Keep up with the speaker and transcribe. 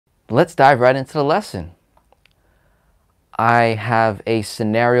let's dive right into the lesson. I have a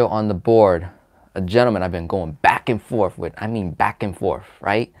scenario on the board, a gentleman I've been going back and forth with. I mean back and forth,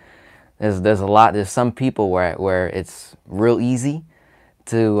 right? There's some people where it's real easy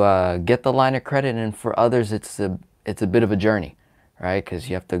to get the line of credit, and for others it's a bit of a journey, right? Because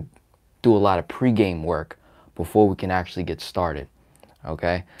you have to do a lot of pregame work before we can actually get started.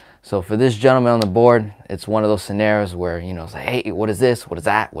 Okay, so for this gentleman on the board, it's one of those scenarios where, you know, it's like, hey, what is this? What is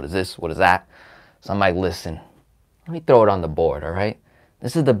that? What is this? What is that? So I'm like, listen, let me throw it on the board, all right?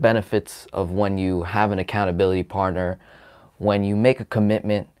 This is the benefits of when you have an accountability partner, when you make a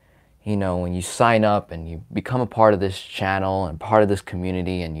commitment, you know, when you sign up and you become a part of this channel and part of this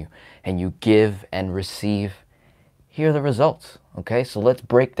community, and you give and receive. Here are the results, okay? So let's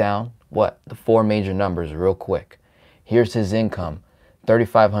break down the 4 major numbers real quick. Here's his income,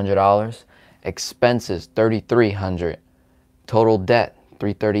 $3,500, expenses, $3,300, total debt,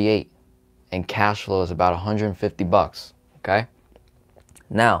 $338, and cash flow is about $150, okay?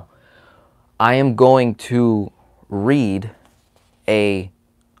 Now, I am going to read a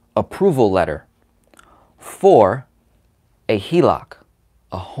approval letter for a HELOC,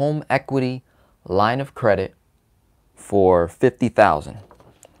 a home equity line of credit for $50,000,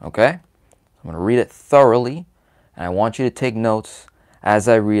 okay? I'm going to read it thoroughly, and I want you to take notes as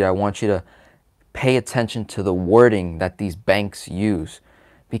I read. I want you to pay attention to the wording that these banks use,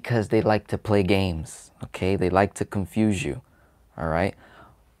 because they like to play games, okay? They like to confuse you, all right?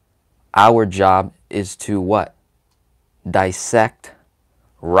 Our job is to what? Dissect,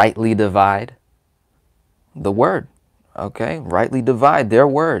 rightly divide the word, okay? Rightly divide their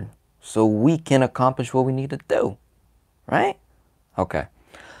word so we can accomplish what we need to do, right? Okay,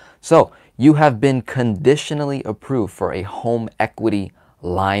 so you have been conditionally approved for a home equity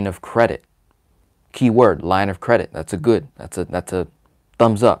line of credit. Keyword, line of credit. That's a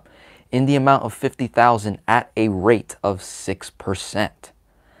thumbs up. In the amount of $50,000 at a rate of 6%.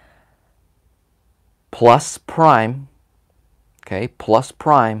 Plus prime, okay, plus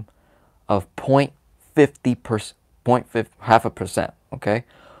prime of 0.50%, okay,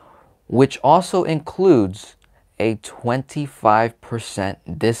 which also includes a 25%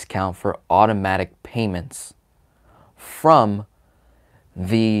 discount for automatic payments from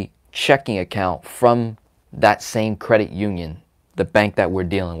the checking account from that same credit union, the bank that we're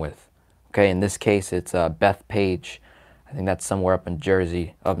dealing with. Okay, in this case, it's Bethpage. I think that's somewhere up in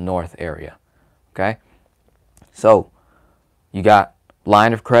Jersey, up north area. Okay, so you got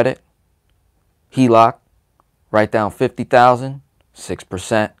line of credit, HELOC, write down 50,000,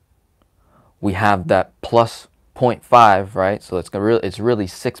 6%. We have that plus 0.5, right? So it's really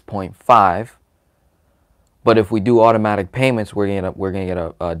 6.5. But if we do automatic payments, we're gonna get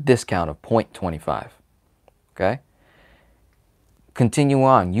a discount of 0.25. Okay. Continue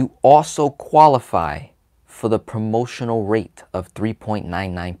on. You also qualify for the promotional rate of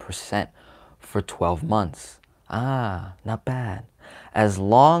 3.99% for 12 months. Ah, not bad. As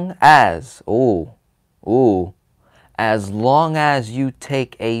long as, as long as you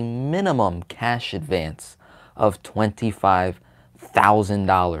take a minimum cash advance of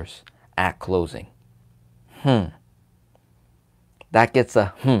 $25,000 at closing. That gets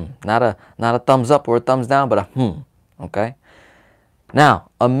a not a thumbs up or a thumbs down, but a okay?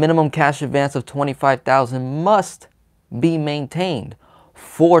 Now, a minimum cash advance of $25,000 must be maintained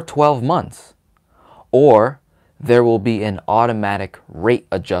for 12 months, or there will be an automatic rate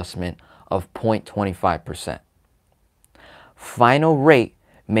adjustment of 0.25%. Final rate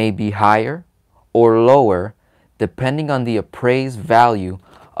may be higher or lower depending on the appraised value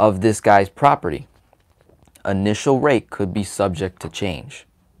of this guy's property. Initial rate could be subject to change.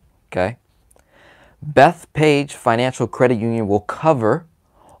 Okay? Bethpage Financial Credit Union will cover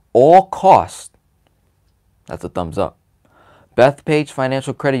all costs. That's a thumbs up. Bethpage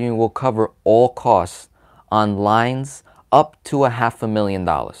Financial Credit Union will cover all costs on lines up to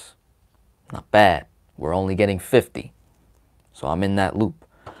 $500,000. Not bad. We're only getting 50. So I'm in that loop.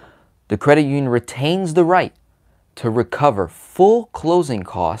 The credit union retains the right to recover full closing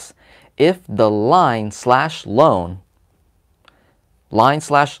costs if the line/loan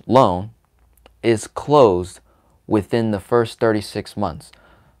is closed within the first 36 months.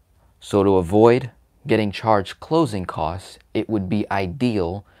 So to avoid getting charged closing costs, it would be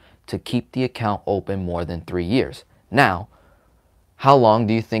ideal to keep the account open more than 3 years. Now, how long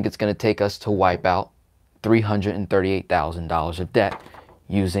do you think it's going to take us to wipe out $338,000 of debt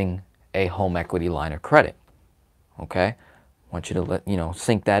using a home equity line of credit? Okay? I want you to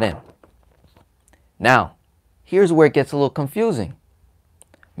sink that in. Now, here's where it gets a little confusing.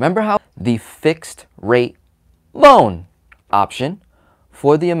 Remember how the fixed rate loan option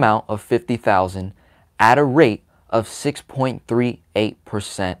for the amount of $50,000 at a rate of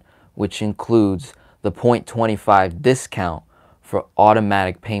 6.38%, which includes the 0.25 discount for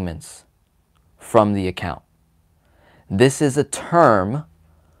automatic payments from the account. This is a term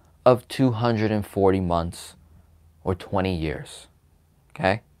of 240 months or 20 years.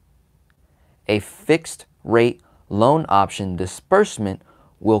 Okay? A fixed rate loan option disbursement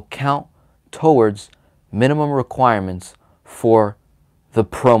will count towards minimum requirements for the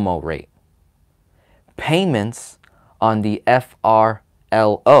promo rate. Payments on the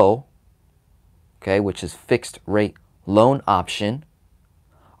FRLO, okay, which is fixed rate loan option,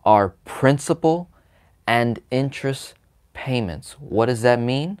 are principal and interest payments. What does that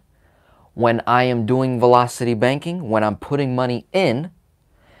mean? When I am doing velocity banking, when I'm putting money in,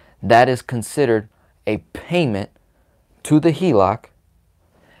 that is considered a payment to the HELOC,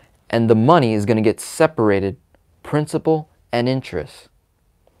 and the money is going to get separated, principal and interest.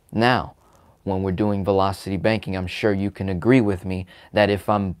 Now, when we're doing velocity banking, I'm sure you can agree with me that if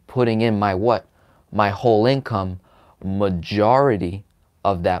I'm putting in my whole income, majority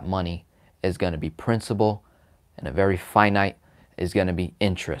of that money is going to be principal, and a very finite is going to be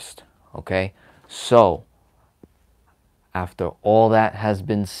interest. Okay? So, after all that has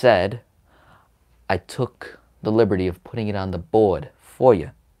been said, I took the liberty of putting it on the board for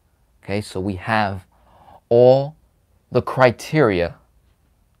you. Okay, so we have all the criteria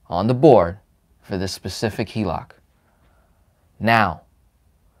on the board for this specific HELOC. Now,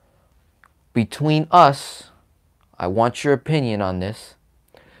 between us, I want your opinion on this.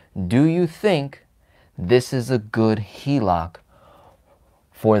 Do you think this is a good HELOC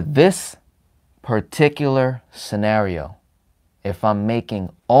for this particular scenario? If I'm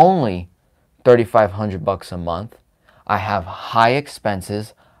making only $3,500 a month, I have high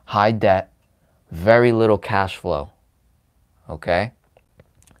expenses, high debt, very little cash flow. Okay?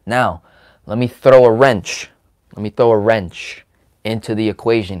 Now, let me throw a wrench. Let me throw a wrench into the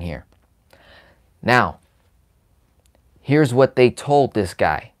equation here. Now, here's what they told this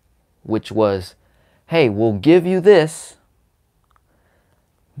guy, which was, hey, we'll give you this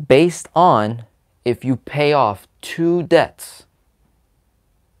based on if you pay off 2 debts.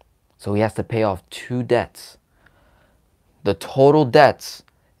 So he has to pay off 2 debts. The total debts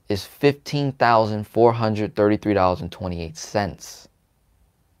is $15,433.28.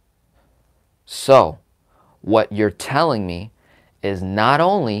 So, what you're telling me is not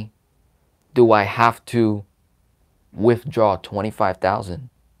only do I have to withdraw $25,000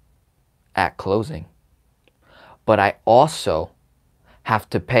 at closing, but I also have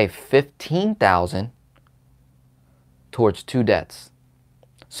to pay $15,000 towards 2 debts.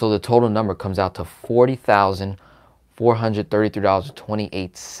 So the total number comes out to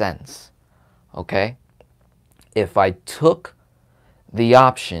 $40,433.28. Okay? If I took the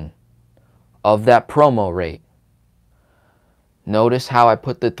option of that promo rate, notice how I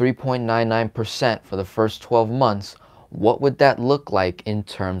put the 3.99% for the first 12 months. What would that look like in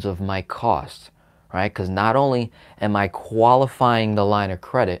terms of my cost? Right? Because not only am I qualifying the line of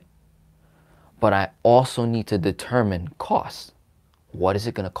credit, but I also need to determine cost. What is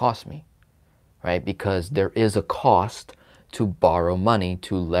it going to cost me? Right? Because there is a cost to borrow money,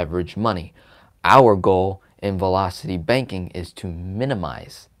 to leverage money. Our goal in velocity banking is to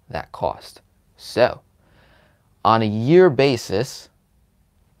minimize that cost. So, on a year basis,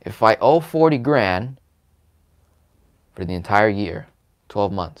 if I owe 40 grand for the entire year,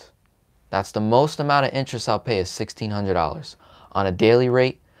 12 months, that's the most amount of interest I'll pay is $1,600. On a daily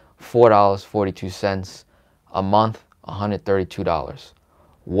rate, $4.42. A month, $132.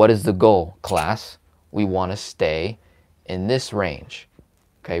 What is the goal, class? We want to stay in this range.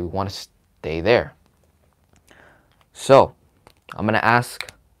 Okay, we want to stay there. So, I'm going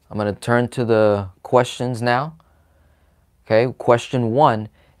to turn to the questions now. Okay, question 1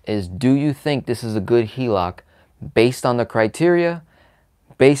 is, do you think this is a good HELOC based on the criteria,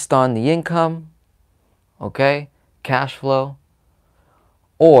 based on the income, okay, cash flow,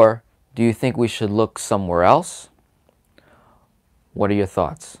 or do you think we should look somewhere else? What are your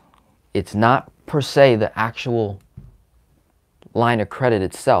thoughts? It's not per se the actual line of credit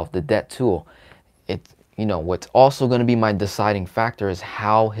itself, the debt tool. What's also going to be my deciding factor is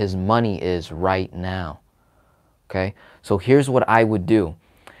how his money is right now. Okay, so here's what I would do.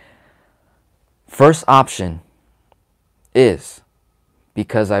 First option is,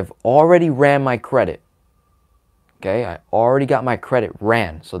 because I've already ran my credit. Okay, I already got my credit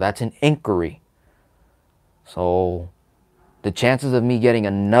ran, so that's an inquiry. So the chances of me getting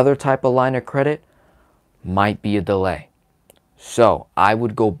another type of line of credit might be a delay. So I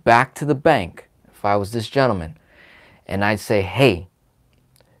would go back to the bank if I was this gentleman, and I'd say, hey,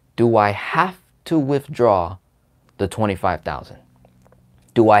 Do I have to withdraw the $25,000?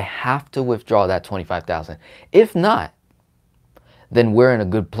 Do I have to withdraw that $25,000? If not, then we're in a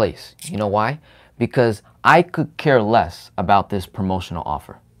good place. You know why? Because I could care less about this promotional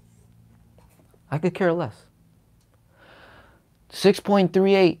offer. I could care less.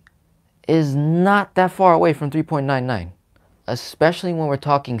 6.38 is not that far away from 3.99, especially when we're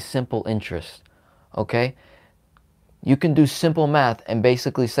talking simple interest, okay? You can do simple math and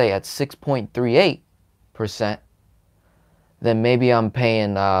basically say at 6.38%, then maybe I'm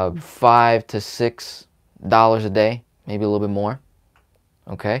paying $5 to $6 a day, maybe a little bit more,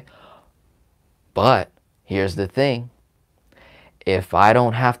 okay? But here's the thing. If I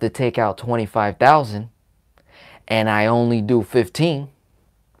don't have to take out $25,000 and I only do 15,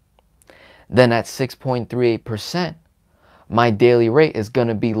 then at 6.38%, my daily rate is going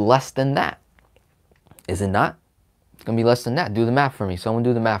to be less than that. Is it not? It's going to be less than that. Do the math for me. Someone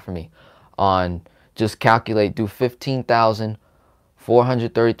do the math for me. Just calculate, do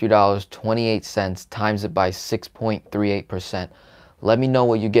 $15,433.28 times it by 6.38%. Let me know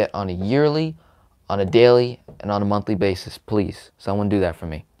what you get on a yearly, on a daily, and on a monthly basis, please. Someone do that for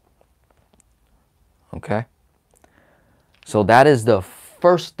me. Okay? So that is the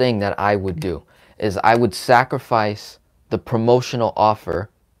first thing that I would do, is I would sacrifice the promotional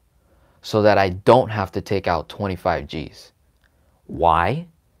offer so that I don't have to take out 25 G's. Why?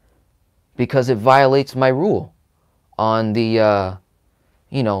 Because it violates my rule on the,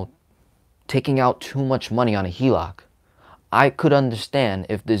 taking out too much money on a HELOC. I could understand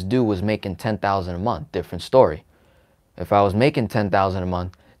if this dude was making $10,000 a month, different story. If I was making $10,000 a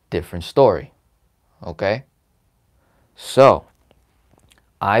month, different story. Okay? So,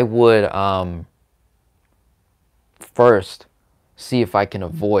 I would first see if I can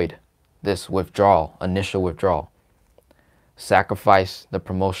avoid this withdrawal, initial withdrawal. Sacrifice the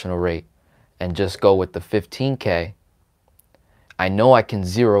promotional rate and just go with the 15K. I know I can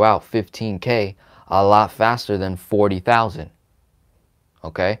zero out 15K a lot faster than 40,000.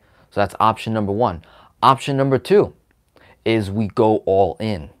 Okay? So that's option number one. Option number two is we go all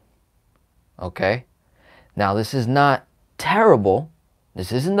in. Okay? Now this is not terrible.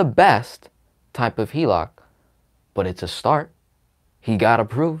 This isn't the best type of HELOC, but it's a start. He got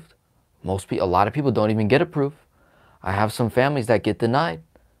approved. A lot of people don't even get approved. I have some families that get denied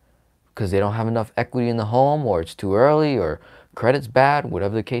because they don't have enough equity in the home, or it's too early, or credit's bad,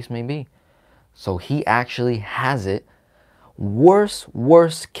 whatever the case may be. So he actually has it.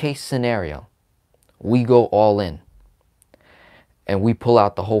 Worst case scenario, we go all in and we pull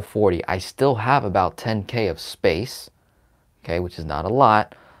out the whole 40. I still have about 10K of space, okay, which is not a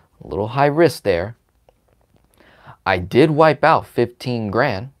lot, a little high risk there. I did wipe out 15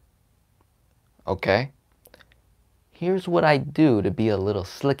 grand, okay. Here's what I do to be a little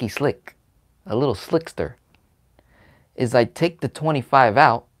slick, a little slickster, is I take the 25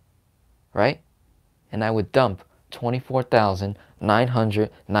 out, right, and I would dump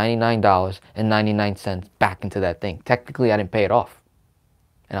 $24,999.99 back into that thing. Technically, I didn't pay it off,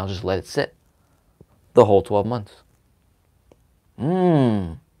 and I'll just let it sit the whole 12 months.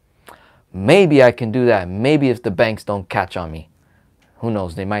 Maybe I can do that. Maybe if the banks don't catch on me, who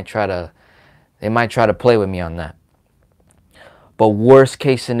knows? They might try to play with me on that. But worst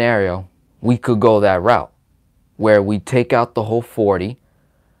case scenario, we could go that route where we take out the whole 40,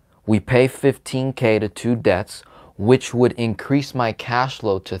 we pay 15K to 2 debts, which would increase my cash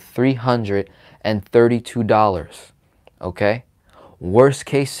flow to $332. Okay? Worst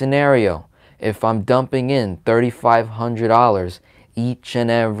case scenario, if I'm dumping in $3,500 each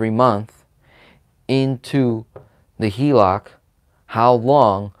and every month into the HELOC, how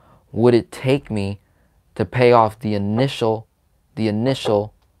long would it take me to pay off the initial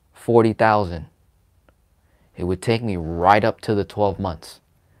 $40,000? It would take me right up to the 12 months.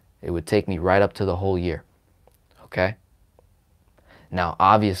 It would take me right up to the whole year. Okay? Now,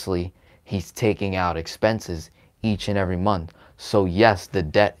 obviously, he's taking out expenses each and every month. So yes, the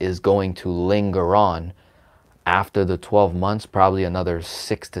debt is going to linger on after the 12 months, probably another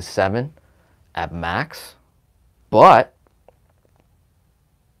 6 to 7 at max. But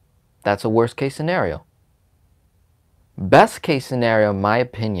that's a worst case scenario. Best case scenario, in my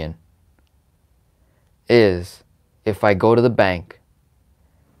opinion, is if I go to the bank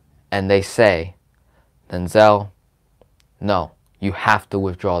and they say, Denzel, no, you have to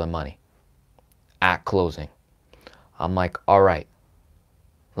withdraw the money at closing. I'm like, all right,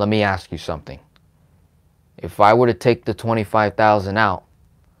 let me ask you something. If I were to take the 25,000 out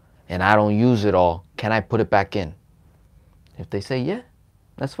and I don't use it all, can I put it back in? If they say, yeah,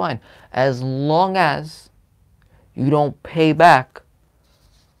 that's fine. As long as you don't pay back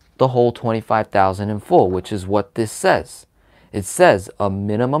the whole $25,000 in full, which is what this says. It says a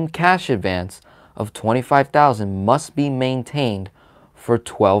minimum cash advance of $25,000 must be maintained for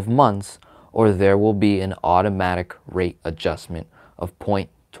 12 months or there will be an automatic rate adjustment of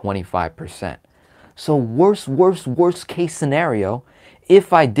 0.25%. So worst case scenario,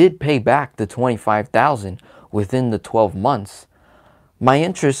 if I did pay back the $25,000 within the 12 months, my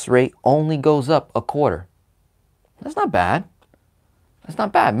interest rate only goes up a quarter. That's not bad. That's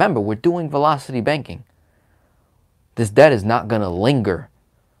not bad. Remember, we're doing velocity banking. This debt is not going to linger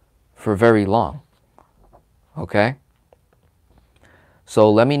for very long. Okay?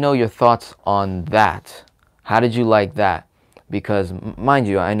 So let me know your thoughts on that. How did you like that? Because, mind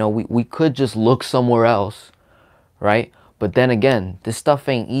you, I know we could just look somewhere else, right? But then again, this stuff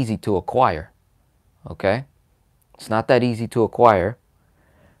ain't easy to acquire. Okay? It's not that easy to acquire.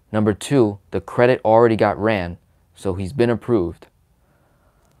 Number two, the credit already got ran, so he's been approved.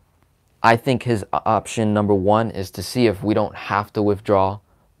 I think his option number one is to see if we don't have to withdraw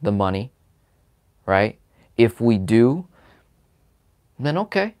the money, right? If we do, then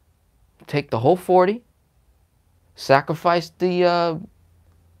okay. Take the whole 40, sacrifice the,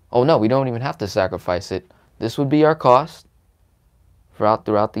 oh no, we don't even have to sacrifice it. This would be our cost throughout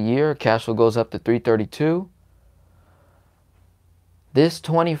the year. Cash flow goes up to 332. This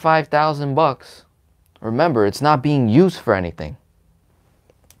 25,000 bucks, remember, it's not being used for anything.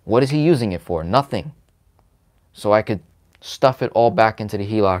 What is he using it for? Nothing. So I could stuff it all back into the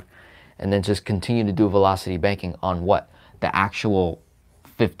HELOC and then just continue to do velocity banking on what? The actual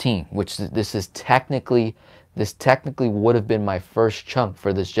 15, which this technically would have been my first chunk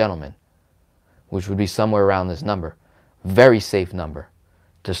for this gentleman, which would be somewhere around this number. Very safe number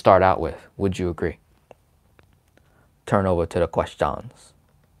to start out with. Would you agree? Turn over to the questions.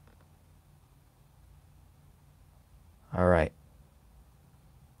 All right.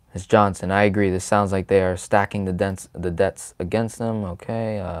 Ms. Johnson, I agree. This sounds like they are stacking the debts against them.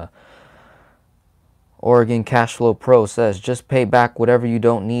 Okay. Oregon Cashflow Pro says, just pay back whatever you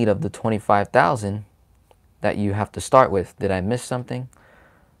don't need of the $25,000 that you have to start with. Did I miss something?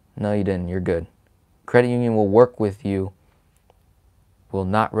 No, you didn't. You're good. Credit union will work with you. Will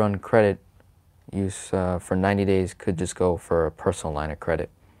not run credit use for 90 days. Could just go for a personal line of credit.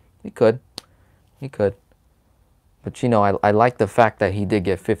 You could. You could. But, you know, I like the fact that he did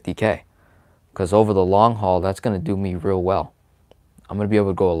get 50K. Because over the long haul, that's going to do me real well. I'm going to be able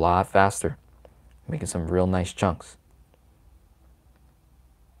to go a lot faster. Making some real nice chunks.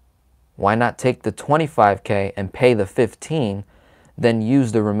 Why not take the 25K and pay the 15, then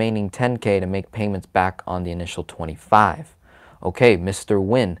use the remaining 10K to make payments back on the initial 25? Okay, Mr.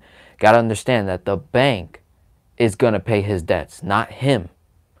 Win, got to understand that the bank is going to pay his debts, not him.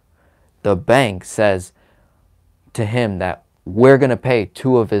 The bank says to him that we're going to pay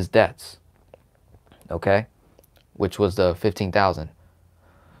 2 of his debts, okay, which was the 15,000.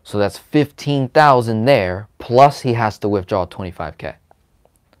 So that's 15,000 there, plus he has to withdraw 25K.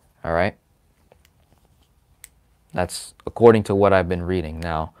 All right? That's according to what I've been reading.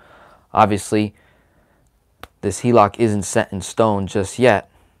 Now, obviously, this HELOC isn't set in stone just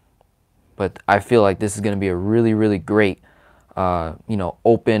yet, but I feel like this is going to be a really, really great, you know,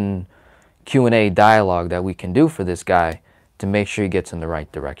 open Q&A dialogue that we can do for this guy to make sure he gets in the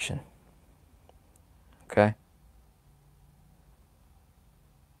right direction. Okay?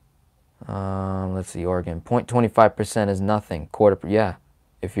 Let's see, Oregon. 0.25% is nothing. Yeah,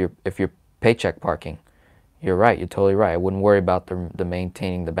 if you're paycheck parking, you're right. You're totally right. I wouldn't worry about the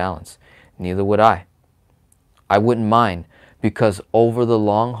maintaining the balance. Neither would I. I wouldn't mind, because over the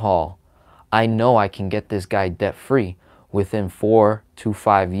long haul, I know I can get this guy debt free within 4 to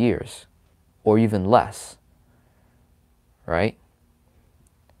 5 years, or even less. Right?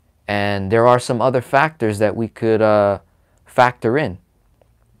 And there are some other factors that we could factor in,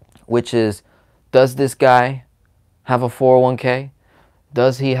 which is, does this guy have a 401k?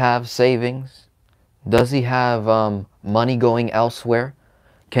 Does he have savings? Does he have money going elsewhere?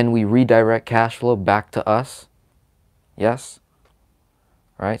 Can we redirect cash flow back to us? Yes.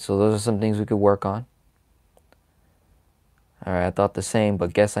 Right, so those are some things we could work on. All right, I thought the same,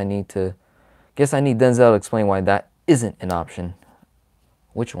 but guess I need Denzel to explain why that isn't an option.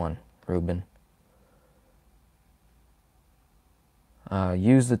 Which one, Ruben?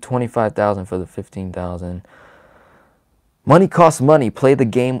 Use the 25,000 for the 15,000. Money costs money. Play the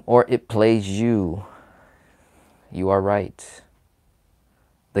game or it plays you. You are right.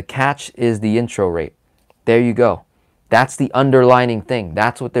 The catch is the intro rate. There you go. That's the underlining thing.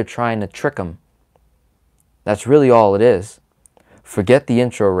 That's what they're trying to trick them. That's really all it is. Forget the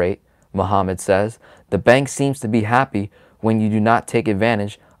intro rate, Muhammad says. The bank seems to be happy when you do not take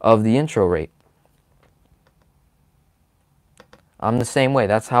advantage of the intro rate. I'm the same way.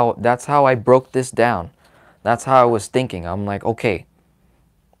 That's how I broke this down. That's how I was thinking. I'm like, okay,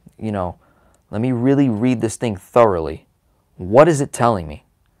 you know, let me really read this thing thoroughly. What is it telling me?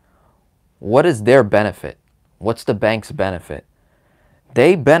 What is their benefit? What's the bank's benefit?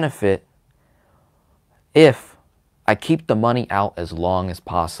 They benefit if I keep the money out as long as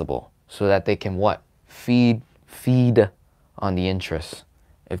possible so that they can what? Feed on the interest.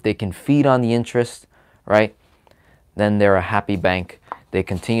 If they can feed on the interest, right, then they're a happy bank. They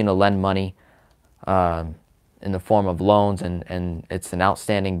continue to lend money in the form of loans, and it's an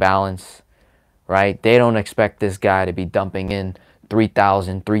outstanding balance, right? They don't expect this guy to be dumping in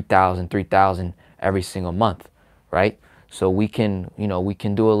 3,000, 3,000, 3,000 every single month, right? So we can, you know, we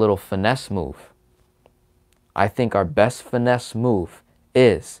can do a little finesse move. I think our best finesse move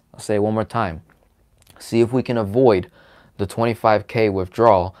is, I'll say it one more time, see if we can avoid the 25K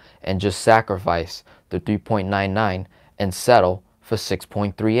withdrawal and just sacrifice the 3.99 and settle for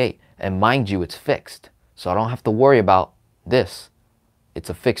 6.38. And mind you, it's fixed. So I don't have to worry about this. It's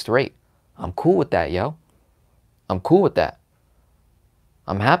a fixed rate. I'm cool with that, yo. I'm cool with that.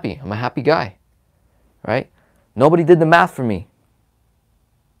 I'm happy. I'm a happy guy, right? Nobody did the math for me.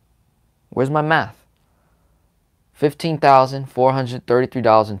 Where's my math?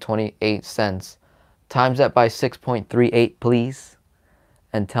 $15,433.28. Times that by 6.38, please.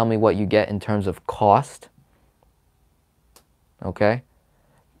 And tell me what you get in terms of cost. Okay?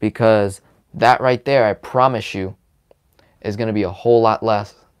 Because that right there, I promise you, is going to be a whole lot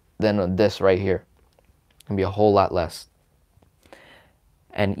less than this right here. It's going to be a whole lot less.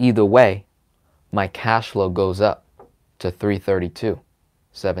 And either way, my cash flow goes up to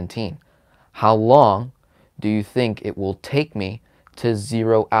 332.17. How long do you think it will take me to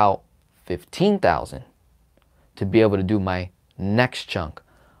zero out 15,000 to be able to do my next chunk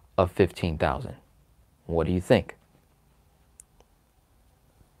of 15,000? What do you think?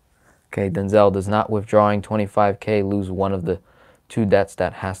 Okay, Denzel, does not withdrawing 25K lose one of the two debts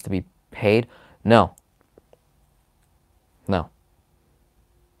that has to be paid? No. No.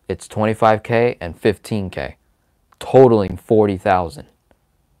 It's 25K and 15K, totaling 40,000.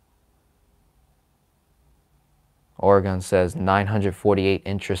 Oregon says 948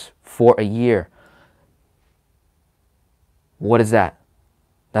 interest for a year. What is that?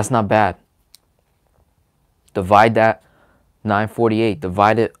 That's not bad. Divide that 948,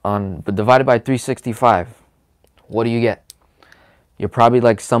 divided by 365. What do you get? You're probably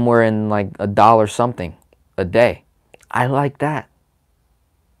like somewhere in like $1 something a day. I like that.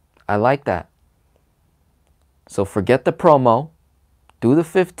 I like that. So forget the promo, do the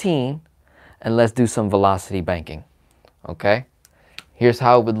 15, and let's do some velocity banking. Okay? Here's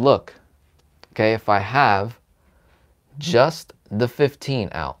how it would look. Okay, if I have just the 15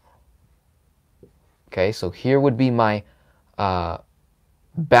 out. Okay, so here would be my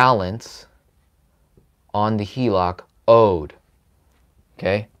balance on the HELOC owed.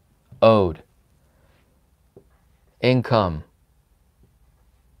 Okay, owed. Income,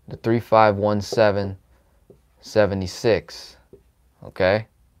 the 3517.76. Okay,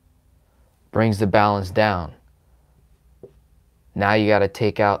 brings the balance down. Now you got to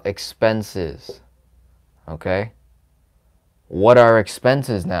take out expenses. Okay, what are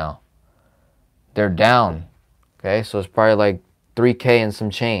expenses now? They're down. Okay, so it's probably like 3K and some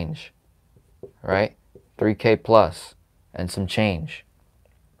change, right? 3K plus and some change.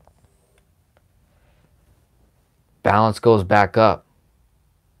 Balance goes back up.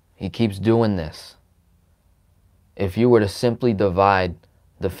 He keeps doing this. If you were to simply divide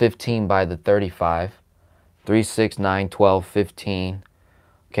the 15 by the 35, 3, 6, 9, 12, 15,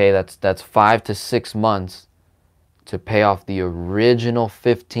 okay, that's 5 to 6 months to pay off the original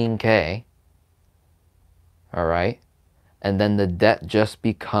 15K. All right, and then the debt just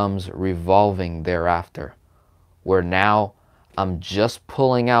becomes revolving thereafter, where now I'm just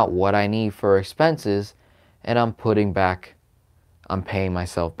pulling out what I need for expenses and I'm paying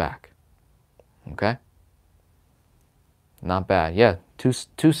myself back. Okay, not bad. Yeah,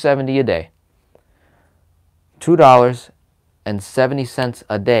 $2.70 a day. $2.70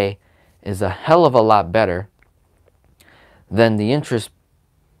 a day is a hell of a lot better than the interest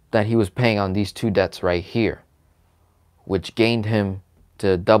that he was paying on these two debts right here, which gained him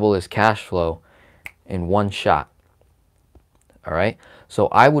to double his cash flow in one shot. All right, so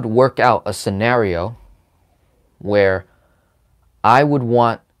I would work out a scenario where I would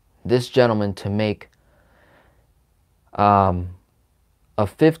want this gentleman to make a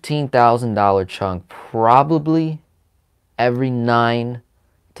 $15,000 chunk probably every 9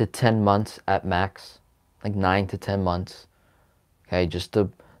 to 10 months at max, like 9 to 10 months. Okay, just to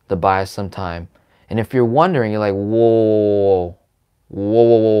to buy us some time. And if you're wondering, you're like, whoa,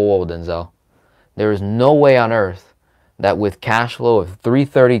 whoa, Denzel. There is no way on earth that with cash flow of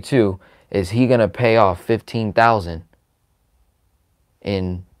 332 is he gonna pay off 15,000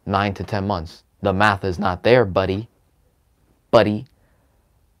 in 9 to 10 months. The math is not there, buddy.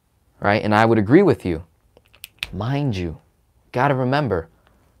 Right? And I would agree with you. Mind you, gotta remember,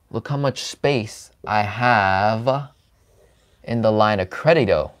 look how much space I have in the line of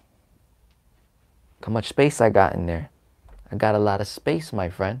credito. Look how much space I got in there. I got a lot of space, my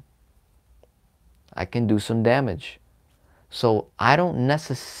friend. I can do some damage. So I don't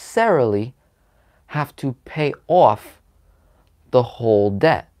necessarily have to pay off the whole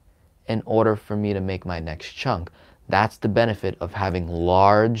debt in order for me to make my next chunk. That's the benefit of having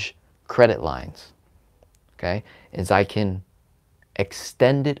large credit lines, okay, is I can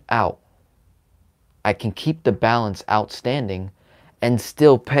extend it out. I can keep the balance outstanding and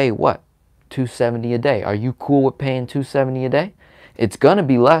still pay what? $270 a day. Are you cool with paying $270 a day? It's gonna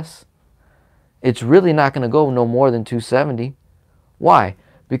be less. It's really not gonna go no more than $270. Why?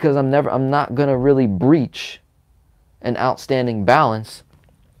 Because I'm not gonna really breach an outstanding balance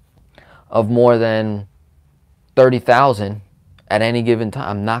of more than 30,000 at any given time.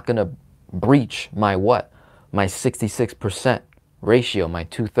 I'm not gonna breach my what? My 66% ratio, my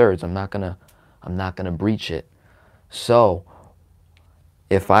 2/3. I'm not gonna breach it. So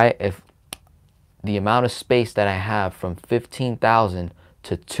if the amount of space that I have from 15,000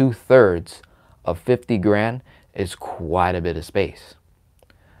 to 2/3 of 50 grand is quite a bit of space.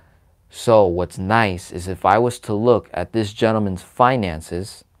 So what's nice is if I was to look at this gentleman's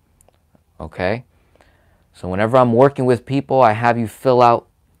finances, okay? So whenever I'm working with people, I have you fill out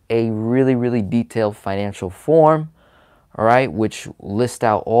a really, really detailed financial form, all right, which lists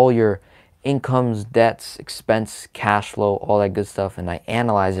out all your incomes, debts, expense, cash flow, all that good stuff, and I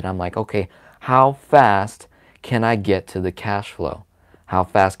analyze it. I'm like, okay, how fast can I get to the cash flow? How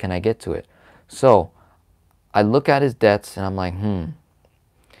fast can I get to it? So I look at his debts and I'm like,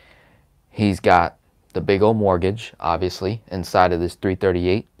 he's got the big old mortgage, obviously, inside of this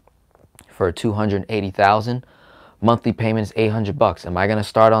 338 for 280,000. Monthly payment is $800. Am I going to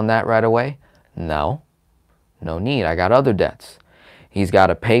start on that right away? No, no need. I got other debts. He's got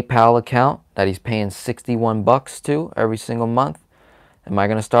a PayPal account that he's paying $61 to every single month. Am I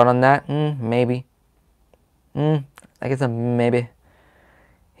going to start on that? Maybe. I guess a maybe.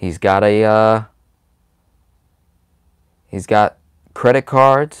 He's got credit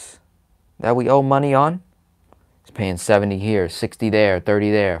cards that we owe money on. He's paying 70 here, 60 there, 30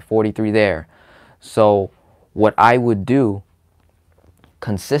 there, 43 there. So what I would do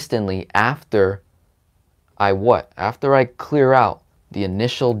consistently after I clear out the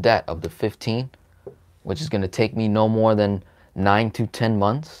initial debt of the 15, which is going to take me no more than 9 to 10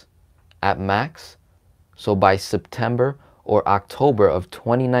 months at max. So by September or October of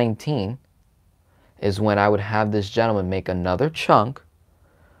 2019 is when I would have this gentleman make another chunk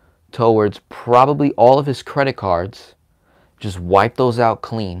towards probably all of his credit cards, just wipe those out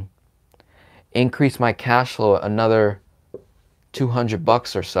clean, increase my cash flow another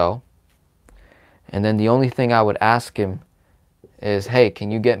 $200 or so, and then the only thing I would ask him is, hey,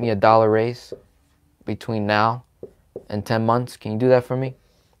 can you get me a $1 raise between now and 10 months? Can you do that for me?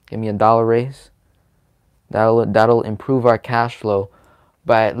 Give me a $1 raise. That'll improve our cash flow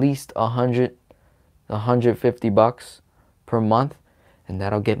by at least $150 per month, and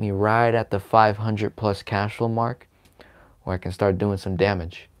that'll get me right at the 500 plus cash flow mark, where I can start doing some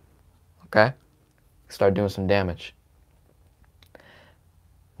damage. Okay? Start doing some damage.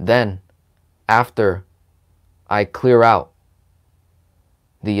 Then, after I clear out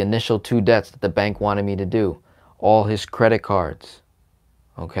the initial 2 debts that the bank wanted me to do, all his credit cards,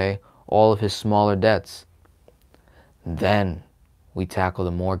 okay, all of his smaller debts, then we tackle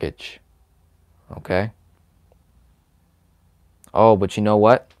the mortgage. Okay? Oh, but you know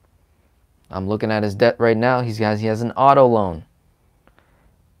what? I'm looking at his debt right now. He has an auto loan.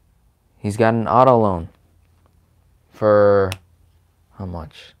 He's got an auto loan for how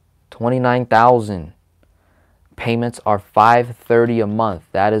much? $29,000. Payments are $530 a month.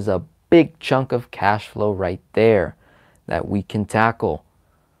 That is a big chunk of cash flow right there that we can tackle.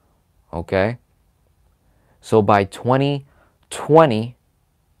 Okay? So by 2020,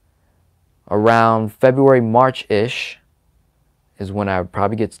 around February, March-ish, is when I would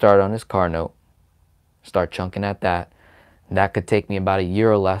probably get started on this car note. Start chunking at that. That could take me about a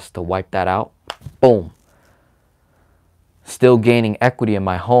year or less to wipe that out. Boom. Still gaining equity in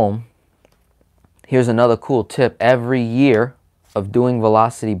my home. Here's another cool tip. Every year of doing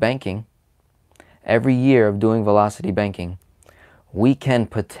velocity banking, we can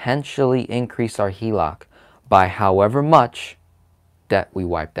potentially increase our HELOC by however much debt we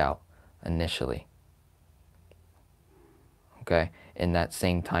wiped out initially, okay, in that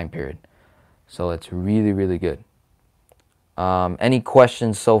same time period. So it's really, really good. Any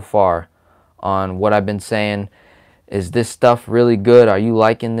questions so far on what I've been saying? Is this stuff really good? Are you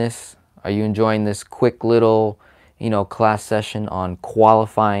liking this? Are you enjoying this quick little, class session on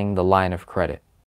qualifying the line of credit?